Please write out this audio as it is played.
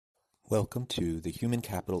Welcome to the Human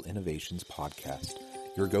Capital Innovations Podcast,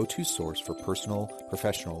 your go-to source for personal,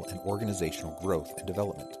 professional, and organizational growth and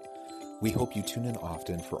development. We hope you tune in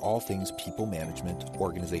often for all things people management,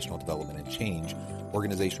 organizational development and change,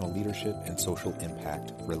 organizational leadership, and social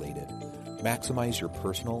impact related. Maximize your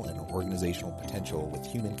personal and organizational potential with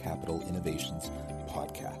Human Capital Innovations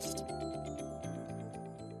Podcast.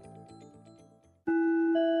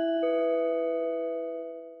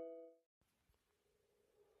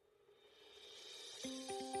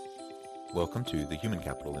 Welcome to the Human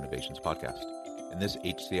Capital Innovations Podcast. In this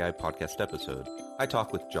HCI podcast episode, I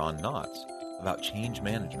talk with John Knotts about change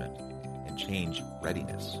management and change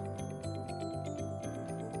readiness.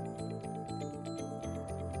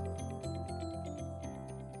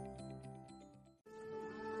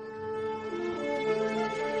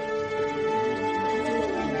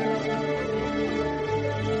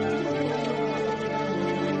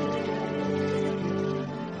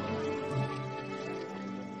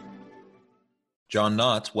 John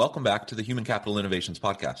Knotts, welcome back to the Human Capital Innovations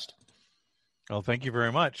Podcast. Well, thank you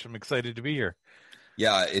very much. I'm excited to be here.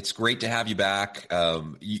 Yeah, it's great to have you back.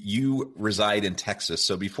 You reside in Texas.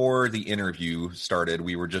 So before the interview started,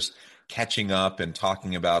 we were just catching up and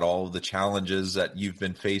talking about all of the challenges that you've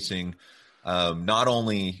been facing, not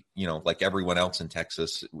only, like everyone else in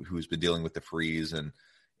Texas who's been dealing with the freeze and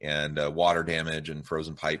water damage and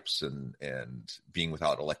frozen pipes and being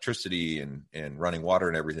without electricity and running water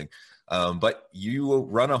and everything. But you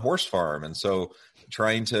run a horse farm. And so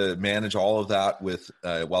trying to manage all of that with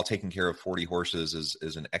while taking care of 40 horses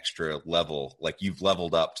is an extra level. Like you've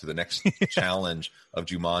leveled up to the next challenge of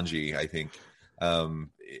Jumanji, I think,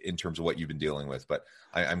 in terms of what you've been dealing with. But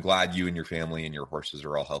I'm glad you and your family and your horses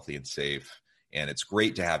are all healthy and safe. And it's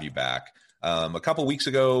great to have you back. A couple of weeks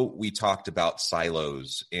ago, we talked about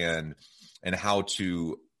silos and how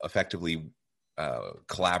to effectively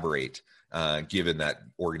collaborate, given that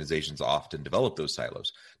organizations often develop those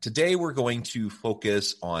silos. Today, we're going to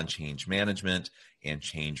focus on change management and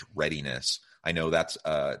change readiness. I know that's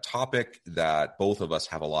a topic that both of us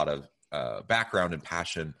have a lot of background and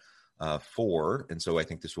passion for, and so I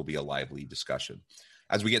think this will be a lively discussion.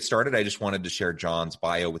 As we get started, I just wanted to share John's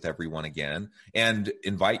bio with everyone again and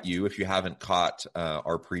invite you, if you haven't caught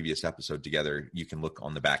our previous episode together, you can look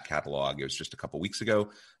on the back catalog. It was just a couple weeks ago,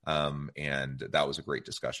 and that was a great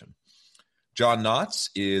discussion. John Knotts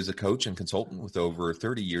is a coach and consultant with over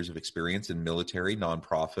 30 years of experience in military,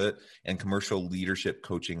 nonprofit, and commercial leadership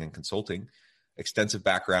coaching and consulting. Extensive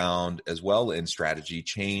background as well in strategy,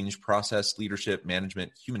 change, process, leadership,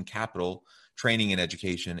 management, human capital, training and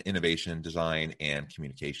education, innovation, design, and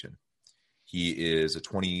communication. He is a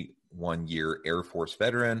 21-year Air Force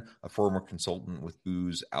veteran, a former consultant with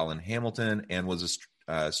Booz Allen Hamilton, and was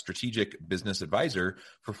a strategic business advisor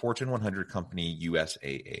for Fortune 100 company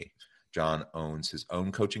USAA. John owns his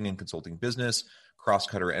own coaching and consulting business,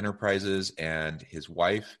 Crosscutter Enterprises, and his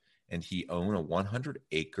wife and he own a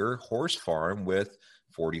 100-acre horse farm with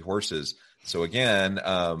 40 horses. So again,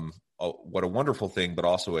 what a wonderful thing, but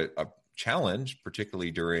also a challenge,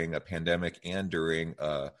 particularly during a pandemic and during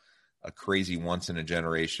a crazy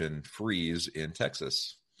once-in-a-generation freeze in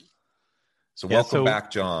Texas. So welcome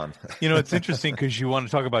back, John. It's interesting because you want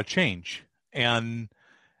to talk about change. And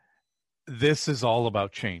this is all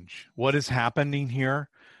about change. What is happening here?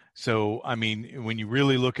 So, when you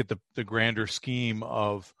really look at the grander scheme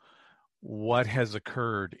of what has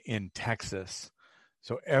occurred in Texas,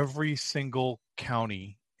 so every single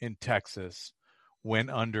county in Texas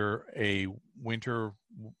went under a winter,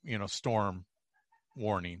 storm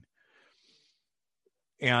warning.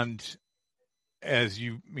 And as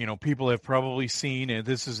people have probably seen, and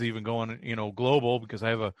this is even going, global, because I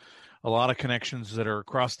have a lot of connections that are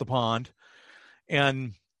across the pond,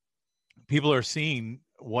 and people are seeing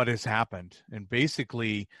what has happened. And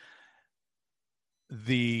basically,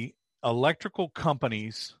 the electrical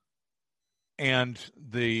companies and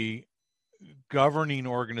the governing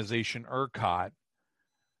organization, ERCOT,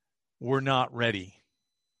 were not ready.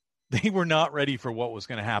 They were not ready for what was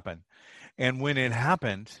going to happen. And when it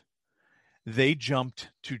happened, they jumped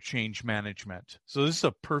to change management. So this is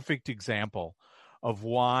a perfect example of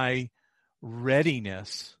why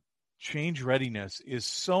change readiness is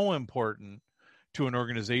so important to an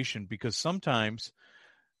organization, because sometimes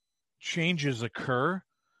changes occur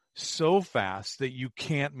so fast that you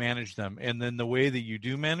can't manage them. And then the way that you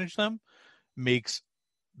do manage them makes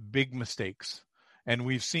big mistakes. And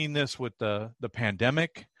we've seen this with the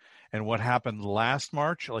pandemic and what happened last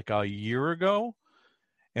March, like a year ago.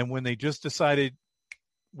 And when they just decided,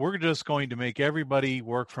 we're just going to make everybody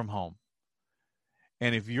work from home.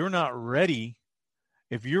 And if you're not ready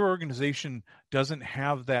if your organization doesn't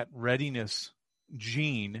have that readiness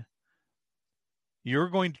gene, you're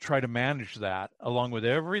going to try to manage that along with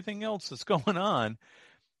everything else that's going on,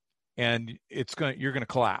 and you're going to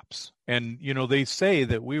collapse. And they say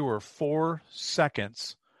that we were 4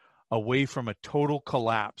 seconds away from a total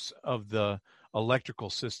collapse of the electrical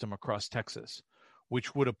system across Texas,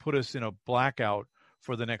 which would have put us in a blackout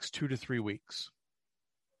for the next 2 to 3 weeks.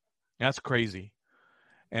 That's crazy.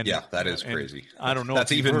 And yeah, that is crazy. I don't know That's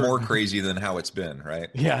if you've even heard. more crazy than how it's been, right?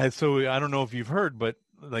 Yeah, so I don't know if you've heard, but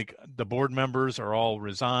like the board members are all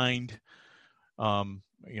resigned.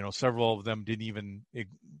 Several of them didn't even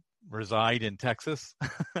reside in Texas.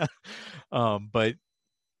 But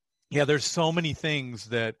yeah, there's so many things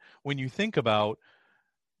that when you think about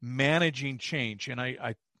managing change, and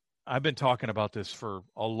I've been talking about this for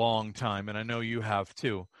a long time, and I know you have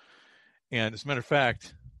too. And as a matter of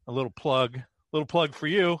fact, a little plug for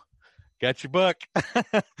you. Got your book.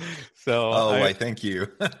 So I thank you.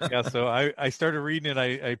 yeah, so I started reading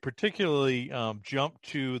it. I particularly jumped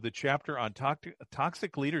to the chapter on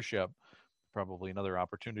toxic leadership. Probably another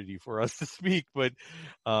opportunity for us to speak, but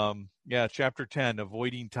yeah, chapter 10,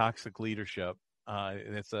 avoiding toxic leadership.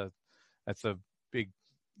 That's a big,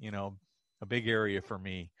 a big area for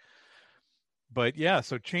me. But yeah,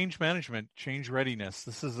 so change management, change readiness.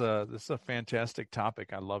 This is a fantastic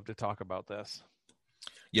topic. I love to talk about this.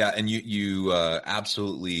 Yeah, and you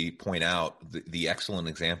absolutely point out the excellent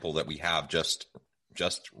example that we have just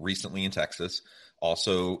recently in Texas,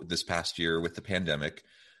 also this past year with the pandemic.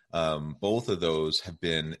 Both of those have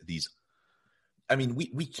been these. I mean,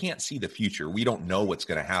 we can't see the future. We don't know what's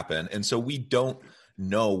going to happen, and so we don't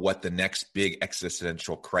know what the next big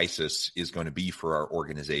existential crisis is going to be for our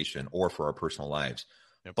organization or for our personal lives.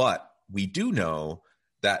 Yep. But we do know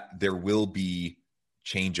that there will be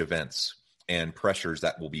change events and pressures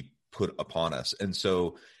that will be put upon us. And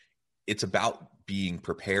so it's about being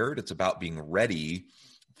prepared. It's about being ready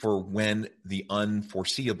for when the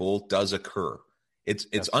unforeseeable does occur.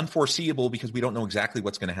 It's unforeseeable because we don't know exactly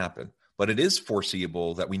what's going to happen, but it is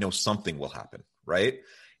foreseeable that we know something will happen, right?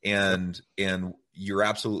 And you're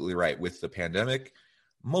absolutely right. With the pandemic,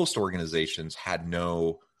 most organizations had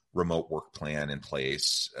no remote work plan in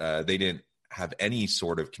place. They didn't have any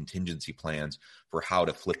sort of contingency plans for how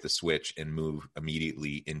to flip the switch and move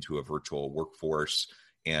immediately into a virtual workforce,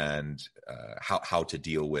 and how to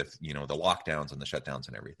deal with the lockdowns and the shutdowns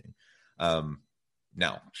and everything.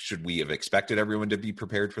 Now, should we have expected everyone to be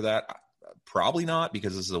prepared for that? Probably not,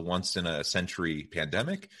 because this is a once in a century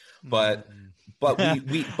pandemic. But we I'm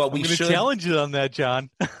going to challenge you on that, John.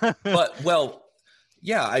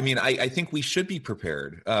 Yeah. I mean, I think we should be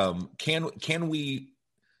prepared. Can we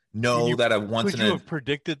know that could you have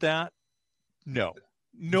predicted that? No,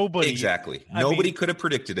 nobody. Exactly. Nobody could have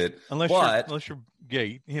predicted it unless you're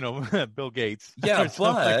Bill Gates. Yeah,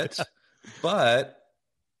 but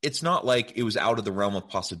it's not like it was out of the realm of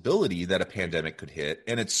possibility that a pandemic could hit,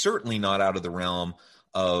 and it's certainly not out of the realm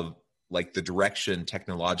of like the direction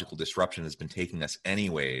technological disruption has been taking us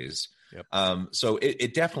anyways. Yep. So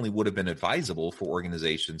it definitely would have been advisable for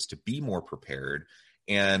organizations to be more prepared,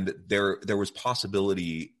 and there was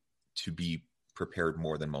possibility to be prepared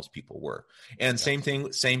more than most people were. And same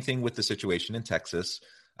thing with the situation in Texas.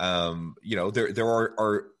 There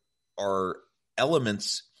are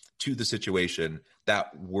elements to the situation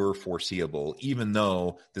that were foreseeable, even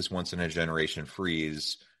though this once in a generation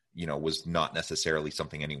freeze, was not necessarily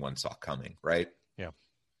something anyone saw coming, right? Yeah.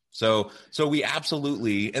 So we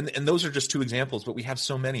absolutely, and those are just two examples, but we have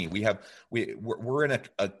so many. We're in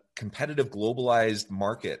a competitive, globalized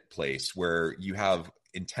marketplace where you have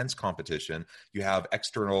intense competition, you have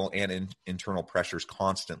external and internal pressures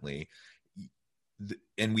constantly,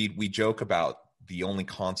 and we joke about the only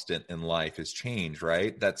constant in life is change,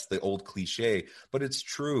 right? That's the old cliche, but it's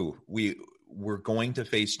true. We're going to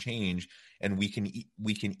face change, and we can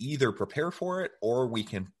either prepare for it, or we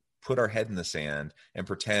can put our head in the sand and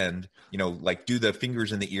pretend, like do the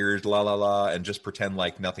fingers in the ears, la la la, and just pretend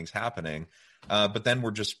like nothing's happening. But then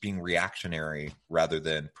we're just being reactionary rather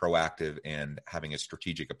than proactive and having a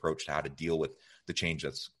strategic approach to how to deal with the change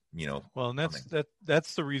that's well, and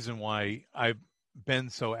that's the reason why I've been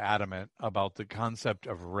so adamant about the concept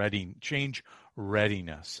of change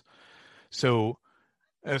readiness. So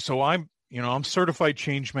I'm certified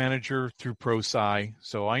change manager through ProSci,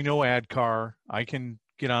 so I know ADCAR. I can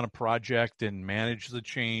get on a project and manage the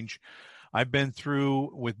change. I've been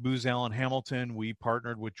through with Booz Allen Hamilton. We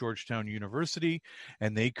partnered with Georgetown University,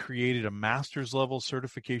 and they created a master's level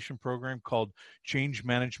certification program called Change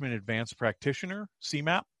Management Advanced Practitioner,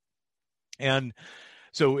 CMAP. And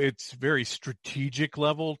so it's very strategic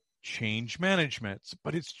level change management,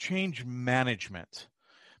 but it's change management.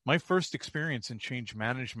 My first experience in change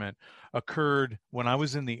management occurred when I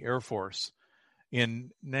was in the Air Force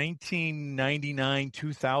in 1999,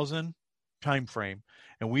 2000 timeframe,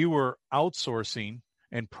 and we were outsourcing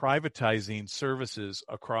and privatizing services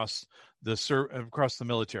across the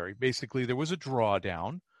military. Basically, there was a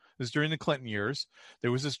drawdown. This was during the Clinton years.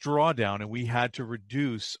 There was this drawdown, and we had to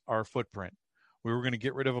reduce our footprint. We were going to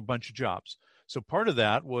get rid of a bunch of jobs. So part of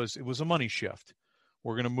that was, it was a money shift.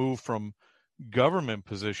 We're going to move from government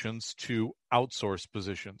positions to outsourced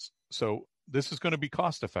positions. So this is going to be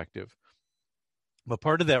cost effective. But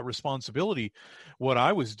part of that responsibility, what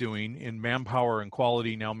I was doing in manpower and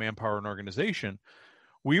quality, now manpower and organization,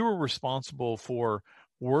 we were responsible for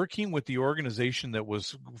working with the organization that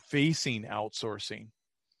was facing outsourcing.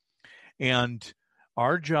 And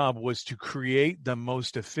our job was to create the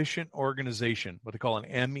most efficient organization, what they call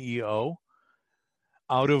an MEO,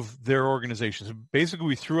 out of their organization. So basically,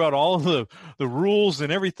 we threw out all of the rules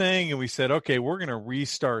and everything, and we said, okay, we're going to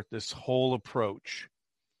restart this whole approach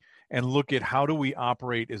and look at how do we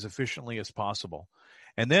operate as efficiently as possible.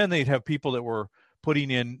 And then they'd have people that were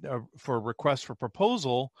putting in for requests for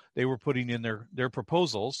proposal, they were putting in their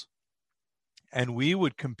proposals, and we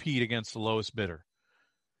would compete against the lowest bidder.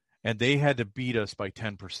 And they had to beat us by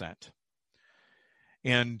 10%.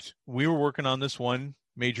 And we were working on this one,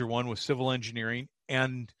 major one with civil engineering,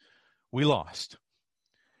 and we lost.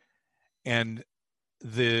 And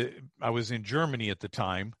I was in Germany at the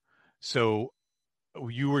time, so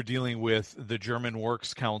you were dealing with the German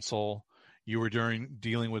Works Council, you were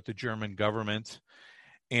dealing with the German government,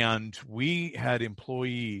 and we had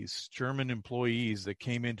employees, German employees, that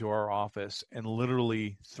came into our office and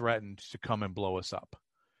literally threatened to come and blow us up.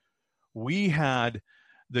 We had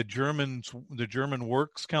the German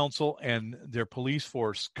Works Council and their police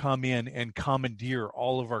force come in and commandeer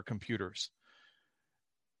all of our computers.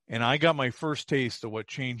 And I got my first taste of what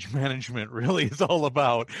change management really is all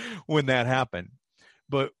about when that happened.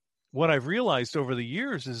 But what I've realized over the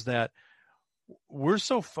years is that we're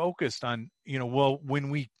so focused on, when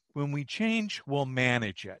we change, we'll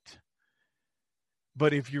manage it.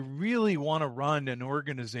 But if you really want to run an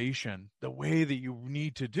organization the way that you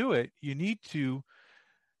need to do it, you need to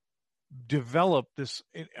develop this,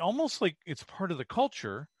 almost like it's part of the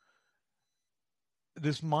culture,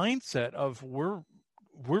 this mindset of we're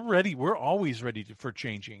ready, we're always ready for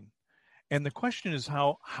changing. And the question is,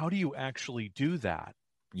 how do you actually do that?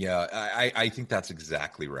 Yeah, I think that's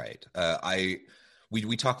exactly right.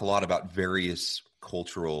 We talk a lot about various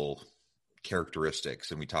cultural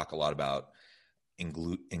characteristics, and we talk a lot about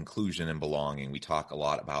inclusion and belonging. We talk a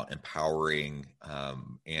lot about empowering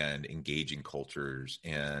and engaging cultures,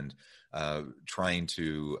 and trying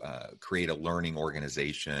to create a learning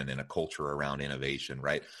organization and a culture around innovation,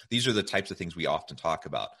 right? These are the types of things we often talk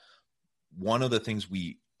about. One of the things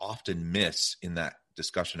we often miss in that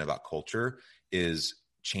discussion about culture is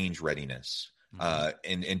change readiness,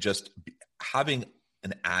 and just having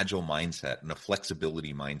an agile mindset and a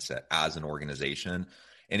flexibility mindset as an organization.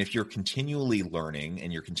 And if you're continually learning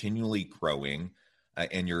and you're continually growing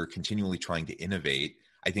and you're continually trying to innovate,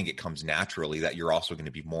 I think it comes naturally that you're also going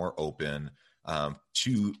to be more open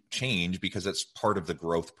to change, because that's part of the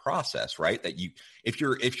growth process, right? That if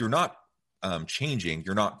you're not changing,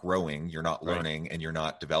 you're not growing, you're not learning, right, and you're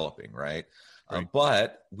not developing, right?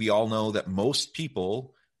 But we all know that most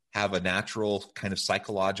people have a natural kind of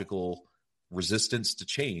psychological resistance to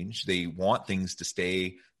change. They want things to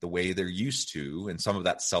stay the way they're used to. And some of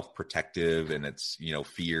that's self-protective, and it's,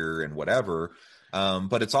 fear and whatever.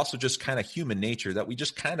 But it's also just kind of human nature that we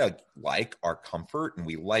just kind of like our comfort, and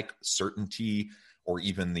we like certainty, or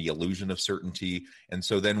even the illusion of certainty. And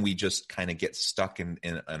so then we just kind of get stuck in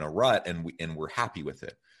a rut, and we're happy with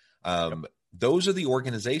it. Those are the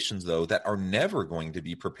organizations, though, that are never going to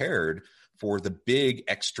be prepared for the big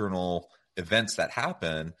external events that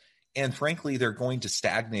happen. And frankly, they're going to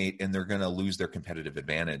stagnate, and they're going to lose their competitive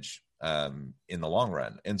advantage in the long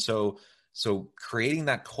run. And so creating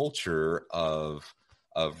that culture of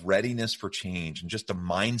readiness for change, and just a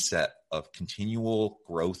mindset of continual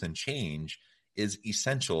growth and change, is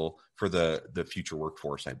essential for the future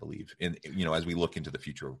workforce, I believe, and as we look into the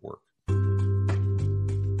future of work.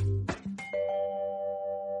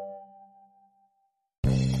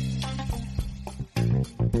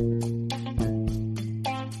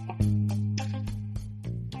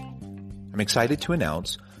 I'm excited to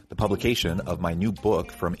announce the publication of my new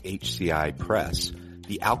book from HCI Press,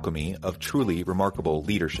 The Alchemy of Truly Remarkable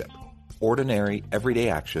Leadership: Ordinary, Everyday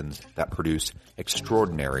Actions That Produce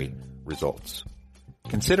Extraordinary Results.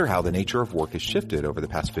 Consider how the nature of work has shifted over the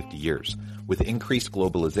past 50 years. With increased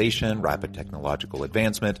globalization, rapid technological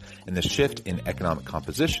advancement, and the shift in economic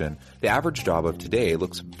composition, the average job of today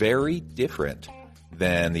looks very different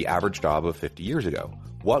than the average job of 50 years ago.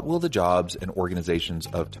 What will the jobs and organizations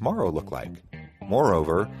of tomorrow look like?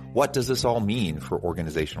 Moreover, what does this all mean for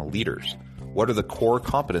organizational leaders? What are the core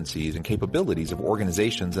competencies and capabilities of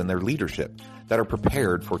organizations and their leadership that are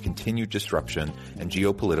prepared for continued disruption and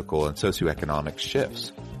geopolitical and socioeconomic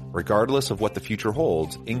shifts? Regardless of what the future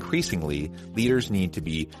holds, increasingly, leaders need to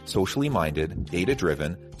be socially minded,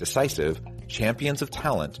 data-driven, decisive, champions of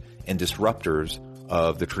talent, and disruptors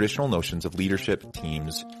of the traditional notions of leadership,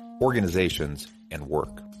 teams, organizations, and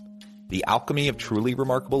work. The alchemy of truly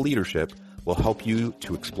remarkable leadership will help you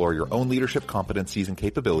to explore your own leadership competencies and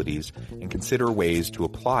capabilities and consider ways to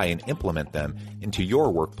apply and implement them into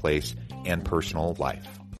your workplace and personal life.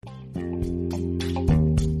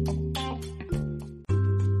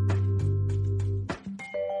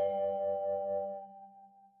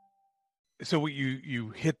 So you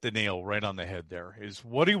hit the nail right on the head there is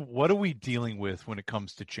what are we dealing with when it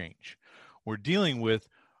comes to change? We're dealing with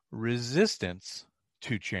resistance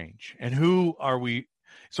to change. And who are we?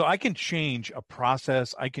 So I can change a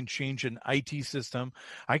process. I can change an IT system.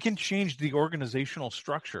 I can change the organizational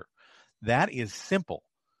structure. That is simple.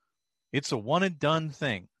 It's a one and done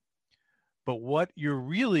thing. But what you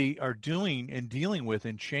really are doing and dealing with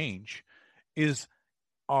in change is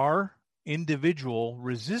our individual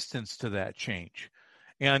resistance to that change.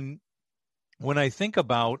 And when I think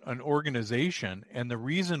about an organization and the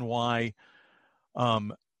reason why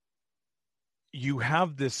you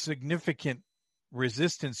have this significant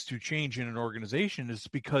resistance to change in an organization is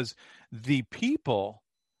because the people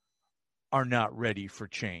are not ready for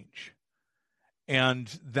change. And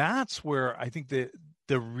that's where I think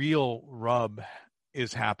the real rub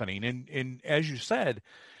is happening. And as you said,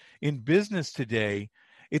 in business today,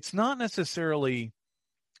 it's not necessarily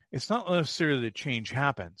that change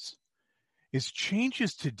happens. It's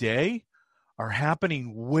changes today are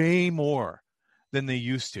happening way more than they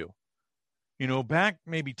used to. You know, back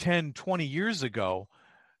maybe 10, 20 years ago,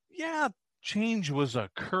 yeah, change was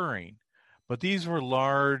occurring, but these were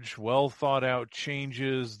large, well thought out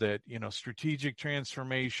changes that, strategic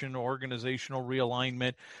transformation, organizational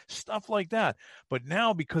realignment, stuff like that. But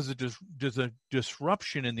now, because of there's a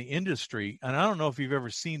disruption in the industry, and I don't know if you've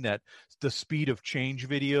ever seen that, the speed of change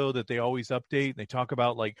video that they always update. They talk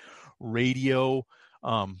about like radio.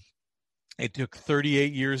 It took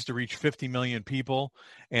 38 years to reach 50 million people,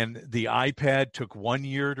 and the iPad took 1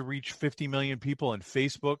 year to reach 50 million people, and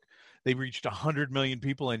Facebook, they reached 100 million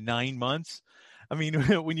people in 9 months. I mean,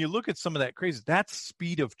 when you look at some of that crazy, that's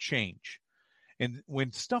speed of change. And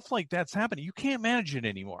when stuff like that's happening, you can't manage it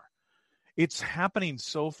anymore. It's happening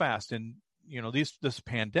so fast. And, this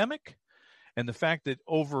pandemic and the fact that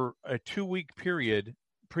over a 2-week period,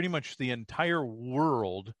 pretty much the entire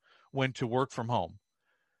world went to work from home.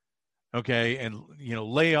 Okay. And,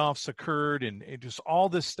 layoffs occurred and just all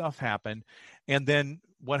this stuff happened. And then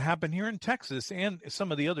what happened here in Texas and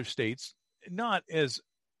some of the other states, not as,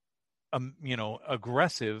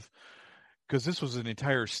 aggressive, because this was an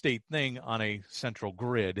entire state thing on a central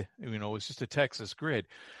grid. It was just a Texas grid.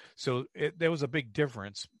 So there was a big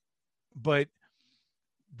difference. But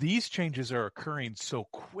these changes are occurring so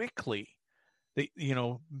quickly. If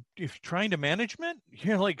you're trying to management,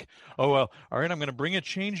 you're like, oh, well, all right, I'm going to bring a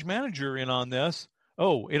change manager in on this.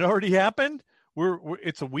 Oh, it already happened.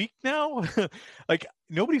 It's a week now. Like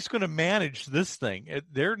nobody's going to manage this thing.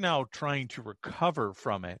 They're now trying to recover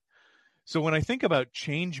from it. So when I think about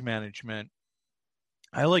change management,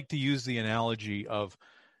 I like to use the analogy of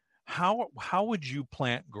how would you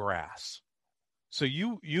plant grass? So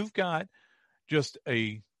you've got just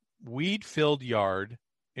a weed-filled yard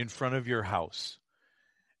in front of your house.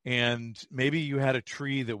 And maybe you had a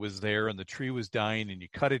tree that was there and the tree was dying and you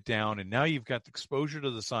cut it down and now you've got the exposure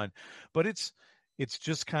to the sun, but it's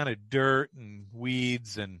just kind of dirt and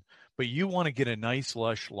weeds but you want to get a nice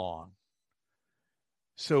lush lawn.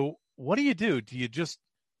 So what do? Do you just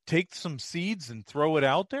take some seeds and throw it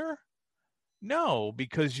out there? No,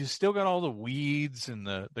 because you still got all the weeds and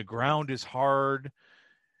the ground is hard.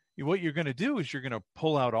 What you're going to do is you're going to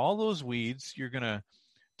pull out all those weeds. You're going to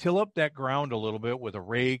till up that ground a little bit with a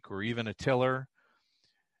rake or even a tiller.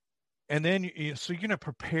 And then, so you're going to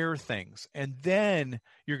prepare things. And then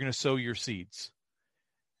you're going to sow your seeds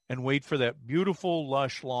and wait for that beautiful,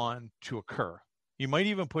 lush lawn to occur. You might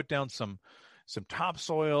even put down some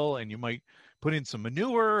topsoil and you might put in some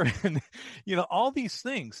manure and, all these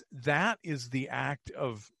things. That is the act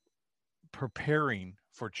of preparing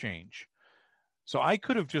for change. So I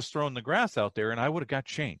could have just thrown the grass out there and I would have got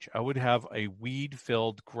change. I would have a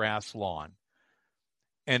weed-filled grass lawn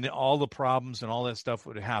and all the problems and all that stuff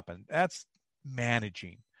would have happened. That's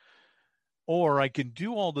managing. Or I can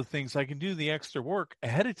do all the things, I can do the extra work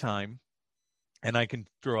ahead of time and I can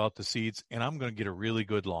throw out the seeds and I'm going to get a really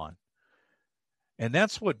good lawn. And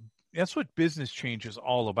that's what business change is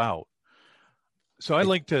all about. So I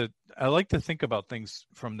like to think about things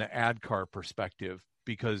from the ADKAR perspective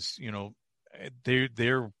because,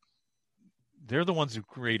 they're the ones who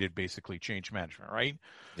created basically change management, right?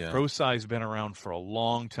 Yeah. ProSci has been around for a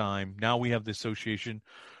long time. Now we have the Association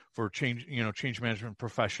for change management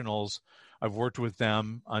professionals. I've worked with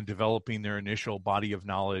them on developing their initial body of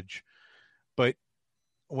knowledge. But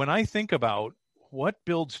when I think about what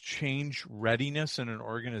builds change readiness in an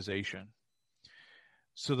organization,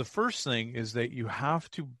 so the first thing is that you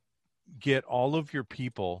have to get all of your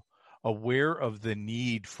people aware of the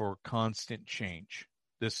need for constant change.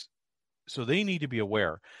 So they need to be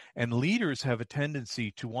aware. And leaders have a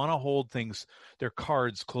tendency to want to hold their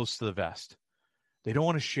cards close to the vest. They don't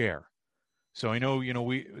want to share. So I know,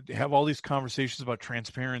 we have all these conversations about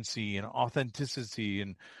transparency and authenticity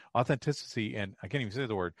and I can't even say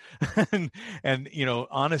the word, and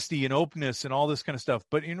honesty and openness and all this kind of stuff.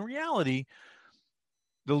 But in reality,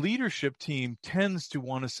 the leadership team tends to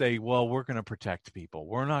want to say, well, we're going to protect people.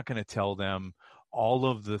 We're not going to tell them all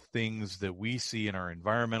of the things that we see in our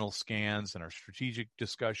environmental scans and our strategic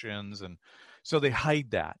discussions. And so they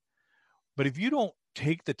hide that. But if you don't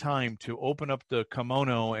take the time to open up the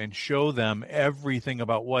kimono and show them everything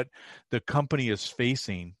about what the company is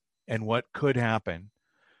facing and what could happen,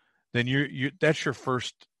 then that's your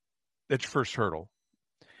first hurdle.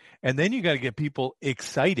 And then you got to get people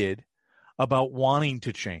excited about wanting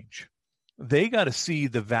to change. They got to see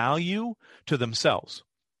the value to themselves.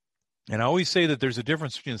 And I always say that there's a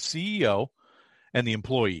difference between the CEO and the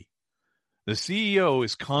employee. The CEO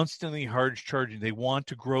is constantly hard charging. They want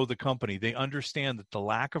to grow the company. They understand that the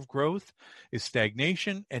lack of growth is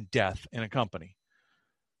stagnation and death in a company.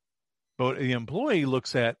 But the employee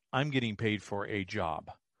looks at, I'm getting paid for a job.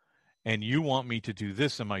 And you want me to do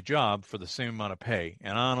this in my job for the same amount of pay.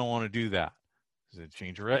 And I don't want to do that.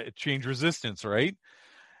 Change resistance, right?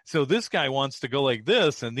 So this guy wants to go like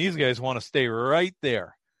this, and these guys want to stay right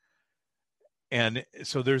there. And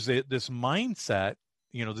so there's this mindset,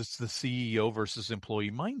 this is the CEO versus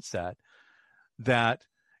employee mindset, that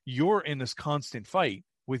you're in this constant fight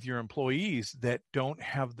with your employees that don't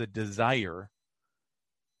have the desire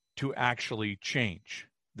to actually change.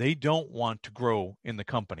 They don't want to grow in the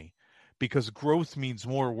company because growth means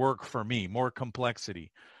more work for me, more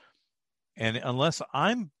complexity. And unless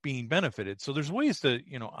I'm being benefited, so there's ways to,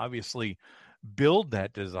 obviously build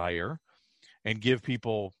that desire and give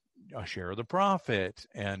people a share of the profit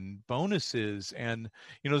and bonuses. And,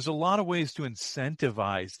 there's a lot of ways to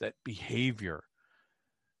incentivize that behavior.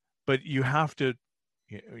 But you have to,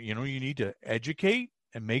 you need to educate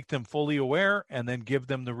and make them fully aware and then give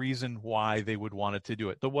them the reason why they would want it to do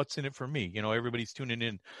it. The what's in it for me. Everybody's tuning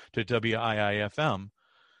in to WIIFM.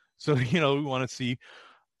 So, we want to see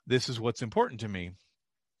this is what's important to me.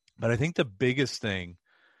 But I think the biggest thing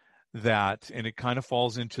and it kind of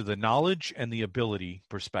falls into the knowledge and the ability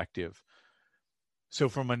perspective. So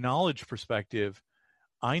from a knowledge perspective,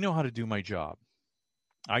 I know how to do my job.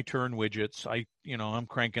 I turn widgets. I'm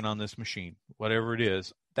cranking on this machine, whatever it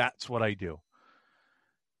is, that's what I do.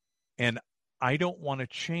 And I don't want to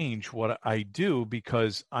change what I do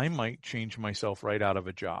because I might change myself right out of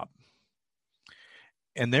a job.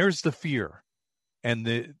 And there's the fear. And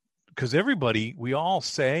because we all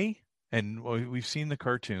say, and we've seen the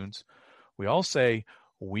cartoons, we all say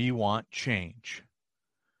we want change,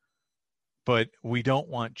 but we don't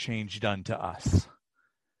want change done to us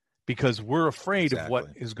because we're afraid of what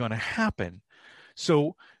is going to happen.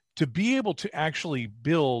 So to be able to actually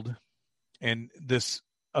build and this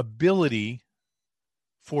ability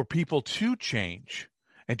for people to change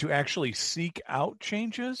and to actually seek out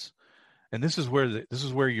changes, and this is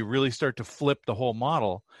where you really start to flip the whole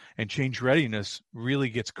model and change readiness really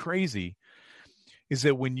gets crazy, is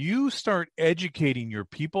that when you start educating your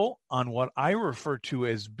people on what I refer to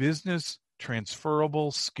as business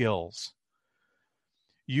transferable skills,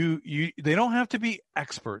 they don't have to be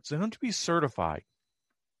experts, they don't have to be certified,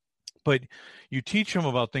 but you teach them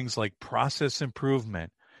about things like process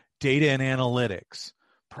improvement, data and analytics,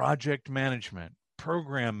 project management,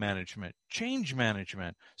 program management, change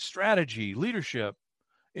management, strategy, leadership,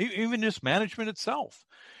 even just management itself.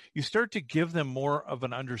 You start to give them more of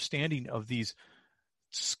an understanding of these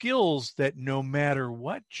skills that no matter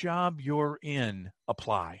what job you're in,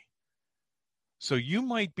 apply. So you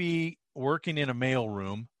might be working in a mail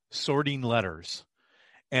room sorting letters.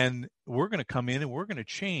 And we're going to come in and we're going to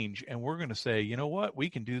change and we're going to say, you know what, we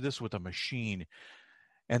can do this with a machine.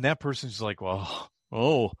 And that person's like, well,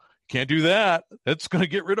 oh, can't do that. That's going to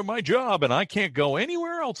get rid of my job and I can't go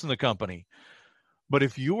anywhere else in the company. But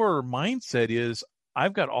if your mindset is,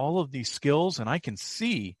 I've got all of these skills and I can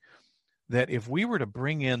see that if we were to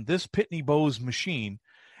bring in this Pitney Bowes machine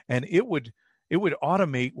and it would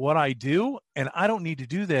automate what I do and I don't need to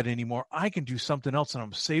do that anymore. I can do something else and I'm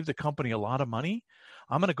going to save the company a lot of money.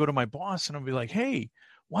 I'm going to go to my boss and I'll be like, hey,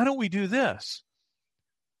 why don't we do this?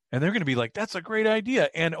 And they're going to be like, that's a great idea.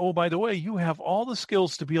 And oh, by the way, you have all the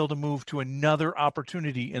skills to be able to move to another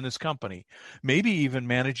opportunity in this company, maybe even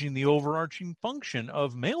managing the overarching function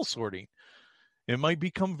of mail sorting. It might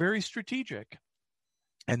become very strategic.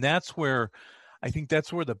 And that's where I think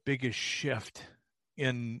that's where the biggest shift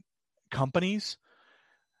in companies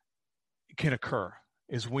can occur,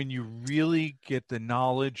 is when you really get the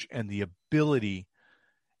knowledge and the ability.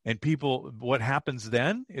 And people, what happens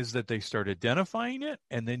then is that they start identifying it.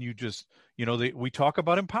 And then you just, we talk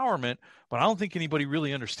about empowerment, but I don't think anybody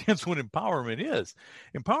really understands what empowerment is.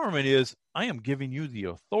 Empowerment is, I am giving you the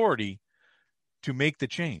authority to make the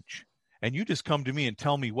change. And you just come to me and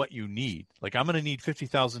tell me what you need. Like, I'm going to need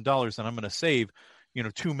 $50,000 and I'm going to save,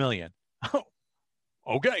 $2 million.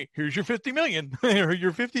 Okay, here's your 50 million or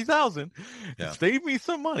your 50,000. Yeah. Save me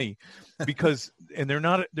some money, because, and they're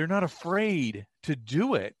not afraid to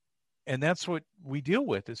do it. And that's what we deal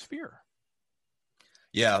with, is fear.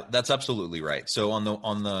 Yeah, that's absolutely right. So on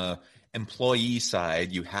the employee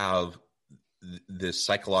side, you have this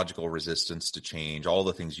psychological resistance to change, all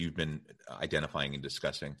the things you've been identifying and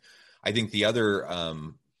discussing. I think the other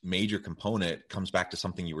major component comes back to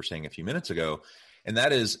something you were saying a few minutes ago, and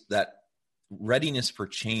that is that readiness for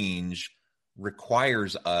change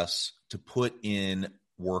requires us to put in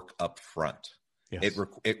work up front. Yes.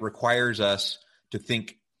 It requires us to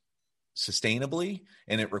think sustainably,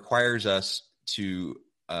 and it requires us to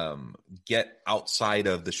get outside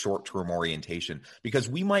of the short-term orientation, because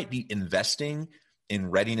we might be investing in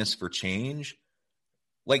readiness for change.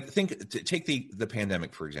 Like, take the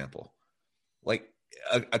pandemic, for example. Like,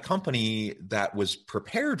 a company that was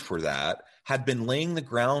prepared for that had been laying the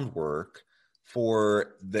groundwork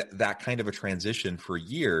for that kind of a transition for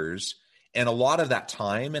years. And a lot of that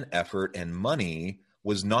time and effort and money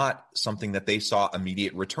was not something that they saw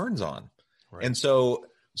immediate returns on. Right. And so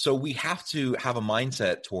we have to have a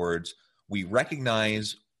mindset towards, we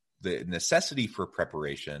recognize the necessity for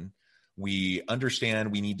preparation. We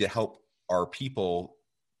understand we need to help our people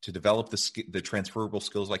to develop the transferable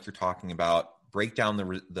skills like you're talking about, break down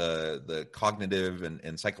the cognitive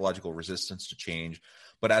and psychological resistance to change.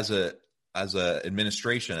 But as a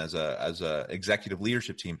administration, as a executive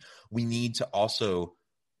leadership team, we need to also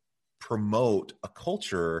promote a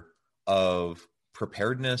culture of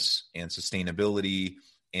preparedness and sustainability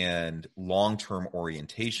and long-term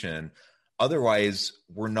orientation. Otherwise,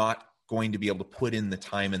 we're not going to be able to put in the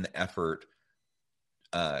time and the effort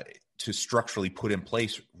to structurally put in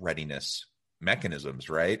place readiness mechanisms,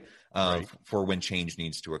 right? For when change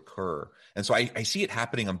needs to occur. And so I see it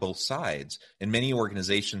happening on both sides. In many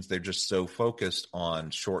organizations, they're just so focused on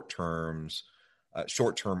short-term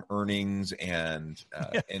earnings and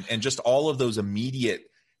just all of those immediate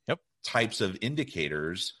types of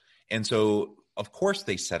indicators. And so, of course,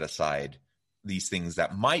 they set aside these things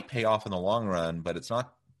that might pay off in the long run, but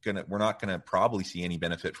we're not gonna probably see any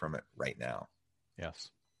benefit from it right now. Yes.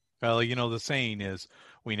 Well, the saying is,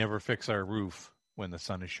 we never fix our roof when the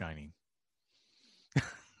sun is shining.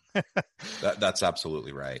 That's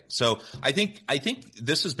absolutely right. So I think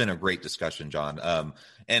this has been a great discussion, John.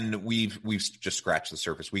 And we've just scratched the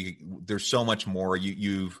surface. There's so much more.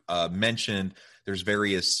 You've mentioned there's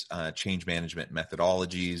various change management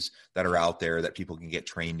methodologies that are out there that people can get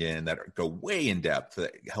trained in, that go way in depth,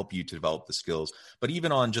 that help you to develop the skills. But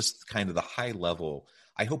even on just kind of the high level,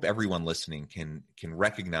 I hope everyone listening can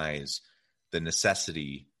recognize the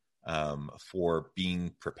necessity for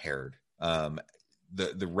being prepared.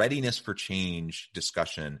 The readiness for change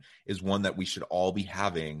discussion is one that we should all be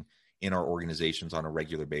having in our organizations on a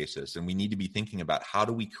regular basis. And we need to be thinking about, how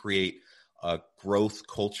do we create a growth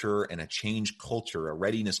culture and a change culture, a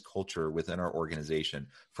readiness culture within our organization,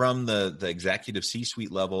 from the executive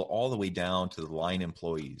C-suite level all the way down to the line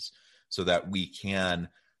employees, so that we can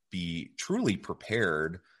be truly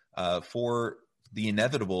prepared for the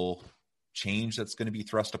inevitable change that's going to be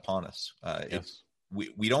thrust upon us. Yes.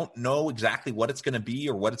 We don't know exactly what it's going to be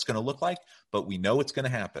or what it's going to look like, but we know it's going to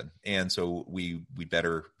happen. And so we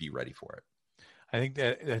better be ready for it.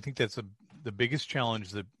 I think that's the biggest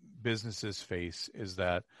challenge that businesses face, is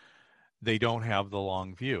that they don't have the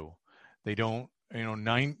long view. They don't,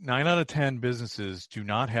 nine out of 10 businesses do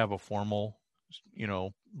not have a formal,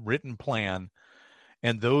 written plan.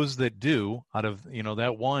 And those that do, out of,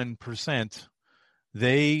 that 1%,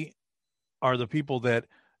 they are the people that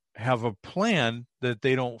have a plan that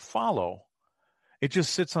they don't follow. It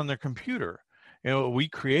just sits on their computer. We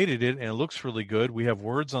created it and it looks really good. We have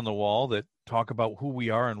words on the wall that talk about who we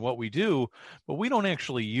are and what we do, but we don't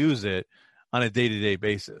actually use it on a day-to-day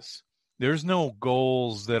basis. There's no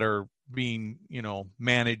goals that are being,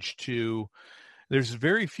 managed to. There's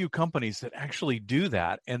very few companies that actually do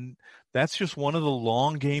that. And that's just one of the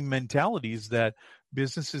long game mentalities that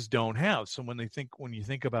businesses don't have. So when you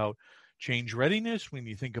think about change readiness, when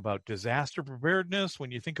you think about disaster preparedness,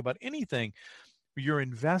 when you think about anything, you're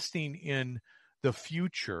investing in the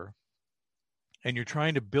future and you're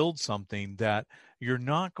trying to build something that you're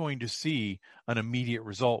not going to see an immediate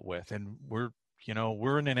result with. And we're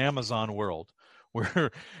in an Amazon world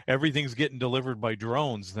where everything's getting delivered by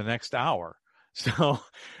drones the next hour. So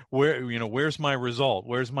where's my result?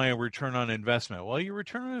 Where's my return on investment? Well, your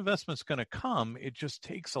return on investment is going to come. It just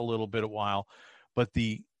takes a little bit of while, but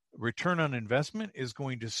the return on investment is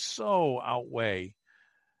going to so outweigh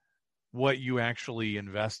what you actually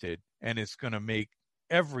invested, and it's going to make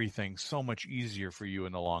everything so much easier for you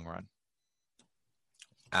in the long run.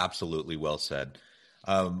 Absolutely. Well said.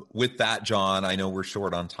 With that, John, I know we're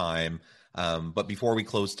short on time, but before we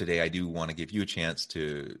close today, I do want to give you a chance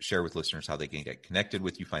to share with listeners how they can get connected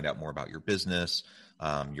with you, find out more about your business,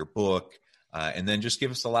 your book, and then just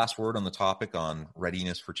give us the last word on the topic on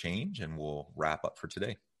readiness for change, and we'll wrap up for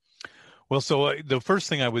today. Well, so the first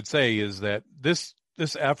thing I would say is that this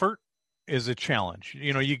effort is a challenge.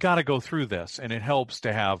 You got to go through this, and it helps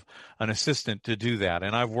to have an assistant to do that.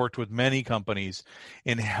 And I've worked with many companies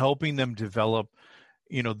in helping them develop,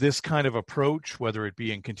 this kind of approach, whether it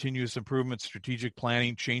be in continuous improvement, strategic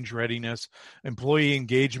planning, change readiness, employee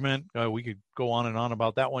engagement. We could go on and on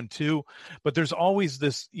about that one too. But there's always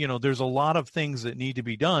this, there's a lot of things that need to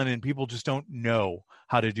be done, and people just don't know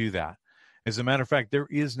how to do that. As a matter of fact, there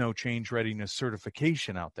is no change readiness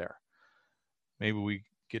certification out there. Maybe we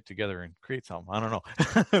get together and create some. I don't know.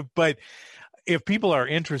 But if people are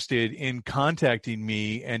interested in contacting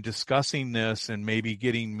me and discussing this and maybe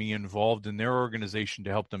getting me involved in their organization to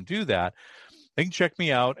help them do that, they can check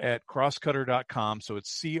me out at crosscutter.com. So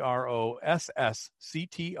it's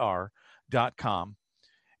CROSSCTR.com,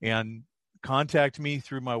 and contact me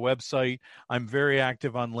through my website. I'm very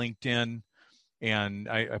active on LinkedIn, and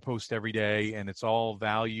I post every day, and it's all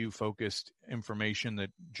value-focused information that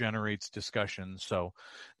generates discussion. So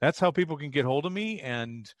that's how people can get hold of me.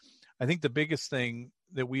 And I think the biggest thing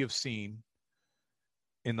that we have seen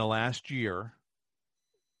in the last year,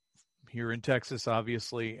 here in Texas,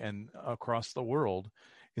 obviously, and across the world,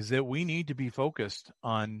 is that we need to be focused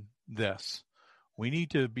on this. We need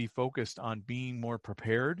to be focused on being more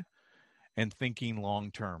prepared and thinking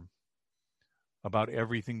long-term about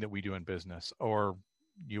everything that we do in business, or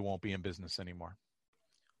you won't be in business anymore.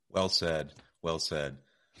 Well said. Well said.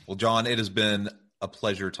 Well, John, it has been a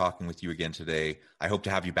pleasure talking with you again today. I hope to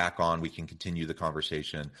have you back on. We can continue the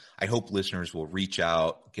conversation. I hope listeners will reach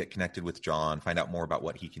out, get connected with John, find out more about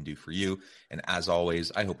what he can do for you. And as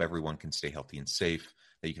always, I hope everyone can stay healthy and safe,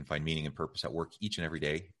 that you can find meaning and purpose at work each and every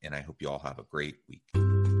day. And I hope you all have a great week.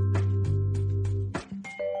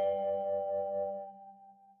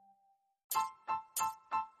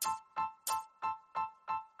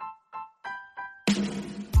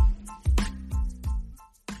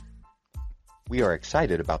 We are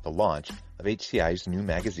excited about the launch of HCI's new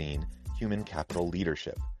magazine, Human Capital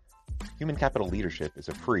Leadership. Human Capital Leadership is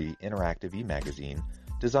a free, interactive e-magazine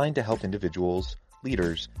designed to help individuals,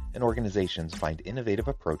 leaders, and organizations find innovative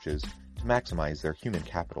approaches to maximize their human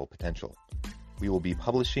capital potential. We will be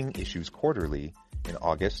publishing issues quarterly in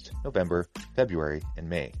August, November, February, and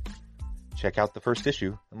May. Check out the first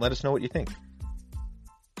issue and let us know what you think.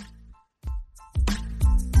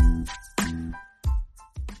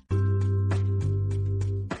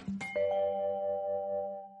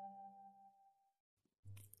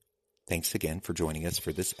 Thanks again for joining us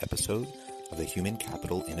for this episode of the Human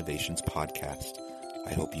Capital Innovations Podcast.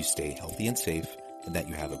 I hope you stay healthy and safe and that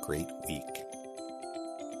you have a great week.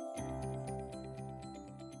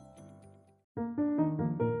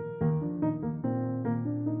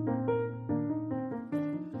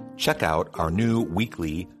 Check out our new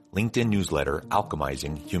weekly LinkedIn newsletter,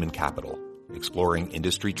 Alchemizing Human Capital, exploring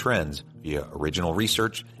industry trends via original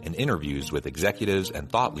research and interviews with executives and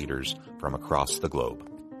thought leaders from across the globe.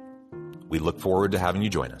 We look forward to having you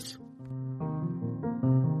join us.